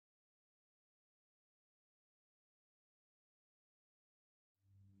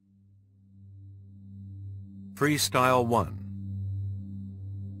Freestyle One.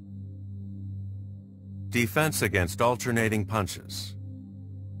 Defense against alternating punches.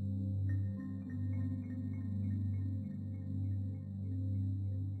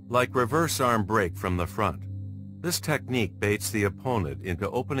 Like reverse arm break from the front, this technique baits the opponent into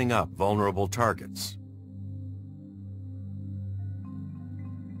opening up vulnerable targets.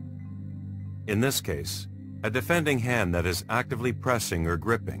 In this case, a defending hand that is actively pressing or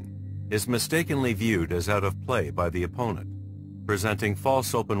gripping is mistakenly viewed as out of play by the opponent, presenting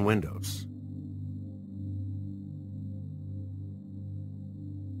false open windows.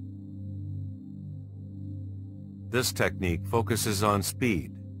 This technique focuses on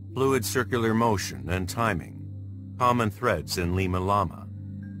speed, fluid circular motion, and timing, common threads in Limalama.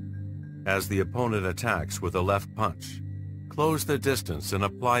 As the opponent attacks with a left punch, close the distance and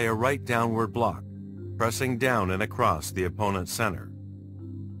apply a right downward block, pressing down and across the opponent's center.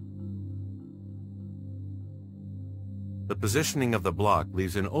 The positioning of the block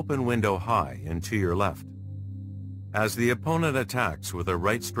leaves an open window high and to your left. As the opponent attacks with a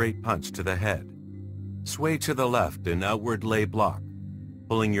right straight punch to the head, sway to the left and outward lay block,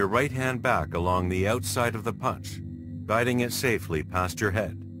 pulling your right hand back along the outside of the punch, guiding it safely past your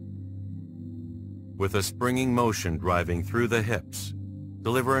head. With a springing motion driving through the hips,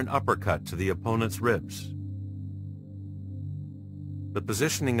 deliver an uppercut to the opponent's ribs. The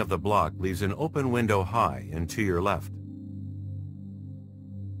positioning of the block leaves an open window high and to your left.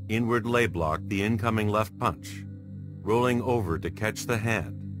 Inward lay block the incoming left punch, rolling over to catch the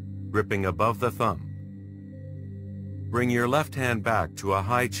hand, gripping above the thumb. Bring your left hand back to a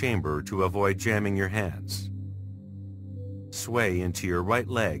high chamber to avoid jamming your hands. Sway into your right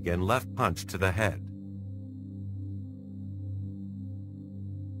leg and left punch to the head.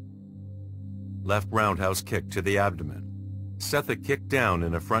 Left roundhouse kick to the abdomen. Set the kick down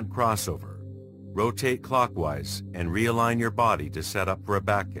in a front crossover. Rotate clockwise and realign your body to set up for a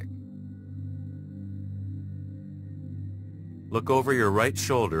back kick. Look over your right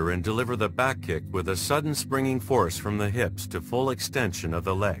shoulder and deliver the back kick with a sudden springing force from the hips to full extension of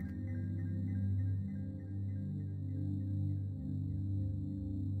the leg.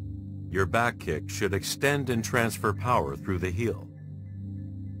 Your back kick should extend and transfer power through the heel.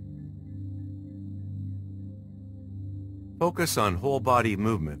 Focus on whole body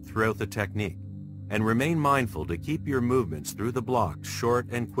movement throughout the technique and remain mindful to keep your movements through the block short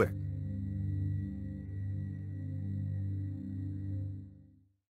and quick.